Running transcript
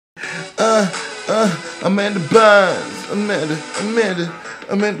Amanda Bynes.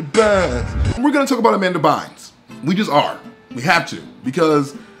 Amanda Bynes. We're gonna talk about Amanda Bynes. We just are. We have to,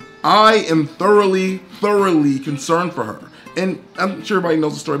 because I am thoroughly concerned for her. And I'm sure everybody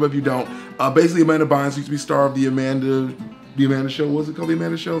knows the story, but if you don't, basically Amanda Bynes used to be star of the Amanda Show. What was it called? The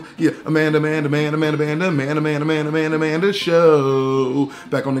Amanda Show? Yeah, Amanda Show.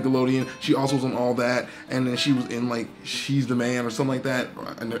 Back on Nickelodeon. She also was on All That, and then she was in like She's the Man or something like that.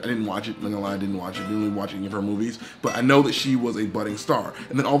 I didn't watch it. I'm not gonna lie, I didn't watch it. Didn't really watch any of her movies, but I know that she was a budding star.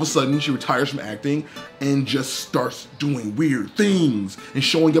 And then all of a sudden, she retires from acting and just starts doing weird things and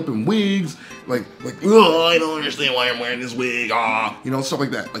showing up in wigs, like, oh, I don't understand why I'm wearing this wig, you know, stuff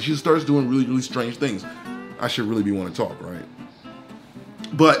like that. Like, she starts doing really strange things. I should really be wanting to talk, right?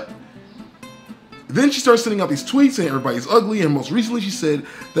 But then she starts sending out these tweets saying everybody's ugly, and most recently she said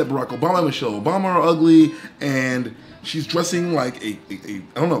that Barack Obama and Michelle Obama are ugly, and she's dressing like I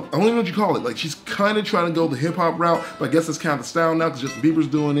don't know even know what you call it. Like, she's kind of trying to go the hip hop route, but I guess that's kind of the style now because Justin Bieber's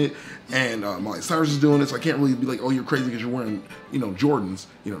doing it, and Miley Cyrus is doing it, so I can't really be like, oh, you're crazy because you're wearing, you know, Jordans.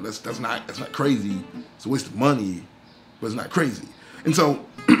 You know, that's not crazy. It's a waste of money, but it's not crazy. And so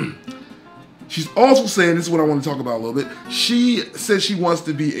she's also saying, this is what I want to talk about a little bit, she says she wants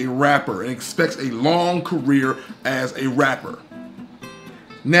to be a rapper and expects a long career as a rapper.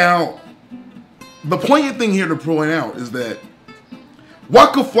 Now, the poignant thing here to point out is that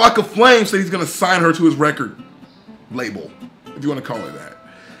Waka Flocka Flame said he's going to sign her to his record label, if you want to call it that.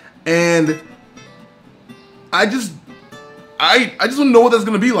 And I just want to know what that's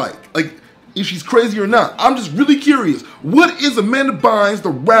going to be like. Like, if she's crazy or not. I'm just really curious. What is Amanda Bynes, the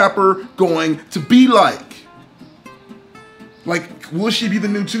rapper, going to be like? Like, will she be the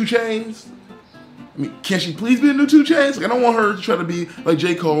new 2 Chainz? I mean, can she please be the new 2 Chainz? Like, I don't want her to try to be like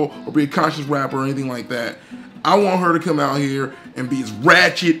J. Cole or be a conscious rapper or anything like that. I want her to come out here and be as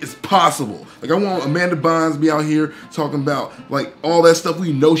ratchet as possible. Like, I want Amanda Bynes to be out here talking about, like, all that stuff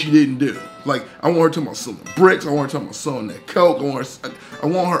we know she didn't do. Like, I want her talking about selling bricks. I want her talking about selling that coke. I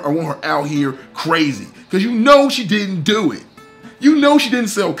want her out here crazy. Because you know she didn't do it. You know she didn't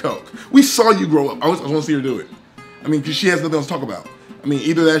sell coke. We saw you grow up. I want to see her do it. I mean, because she has nothing else to talk about. I mean,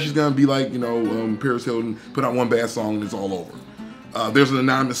 either that, she's going to be like, you know, Paris Hilton, put out one bad song and it's all over. There's an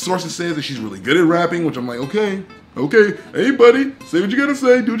anonymous source that says that she's really good at rapping, which I'm like, okay, hey buddy, say what you gotta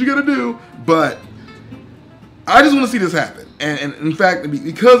say, do what you gotta do. But I just want to see this happen, and in fact,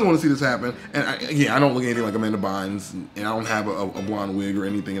 because I want to see this happen, and I don't look anything like Amanda Bynes, and I don't have a blonde wig or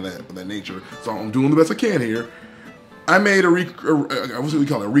anything of that nature, so I'm doing the best I can here. I made what do we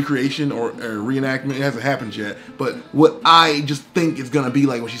call it, a recreation or a reenactment. It hasn't happened yet, but what I just think it's gonna be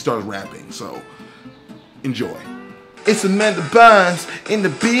like when she starts rapping. So enjoy. It's Amanda Bynes in the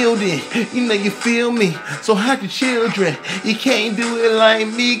building, you know, you feel me? So hide your children, you can't do it like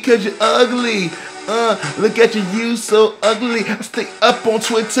me cause you're ugly. Look at you so ugly. I stay up on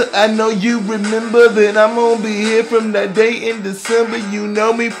Twitter, I know you remember that I'm gonna be here from that day in December. You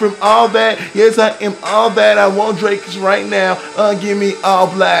know me from All That, yes I am all that. I want Drake's right now, give me all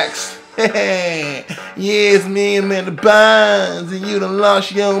blacks. Yeah, it's me and Amanda Bynes, and you done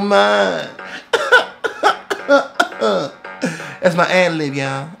lost your mind. That's my ad-lib,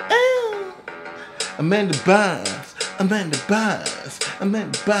 y'all. Amanda Bynes, Amanda Bynes,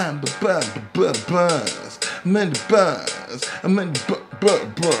 Amanda Bynes, Amanda Bynes, Amanda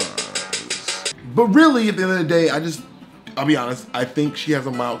Bynes. But really, at the end of the day, I'll be honest, I think she has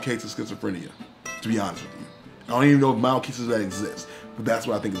a mild case of schizophrenia, to be honest with you. I don't even know if mild cases that exist, but that's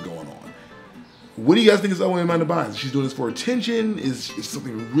what I think is going on. What do you guys think is up with Amanda Bynes? She's doing this for attention? Is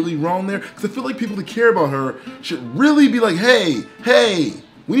something really wrong there? Because I feel like people that care about her should really be like, hey,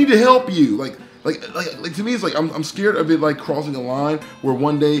 we need to help you. Like to me, it's like I'm scared of it like crossing a line where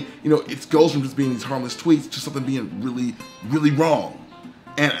one day, you know, it goes from just being these harmless tweets to something being really wrong.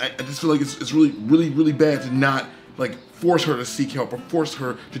 And I just feel like it's really bad to not like force her to seek help or force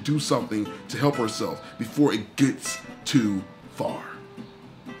her to do something to help herself before it gets too far.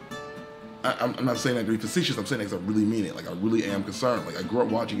 I'm not saying that to be facetious, I'm saying that because I really mean it. Like, I really am concerned. Like, I grew up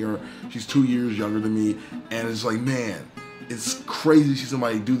watching her, she's 2 years younger than me, and it's like, man, it's crazy to see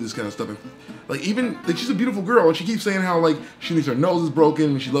somebody do this kind of stuff. And, like, even, like, she's a beautiful girl, and she keeps saying how, like, she thinks her nose is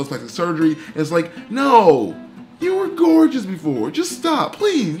broken, and she loves plastic surgery, and it's like, no, you were gorgeous before, just stop,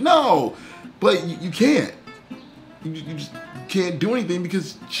 please, no. But you can't. You just can't do anything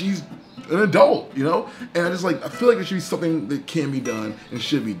because she's an adult, you know? And I feel like there should be something that can be done and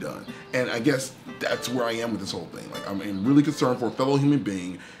should be done. And I guess that's where I am with this whole thing. Like, I'm really concerned for a fellow human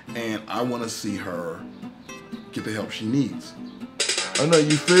being, and I want to see her get the help she needs. I know,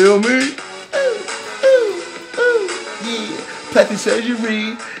 you feel me? Ooh, ooh, ooh, yeah. Plastic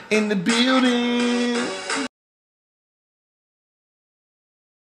surgery in the building.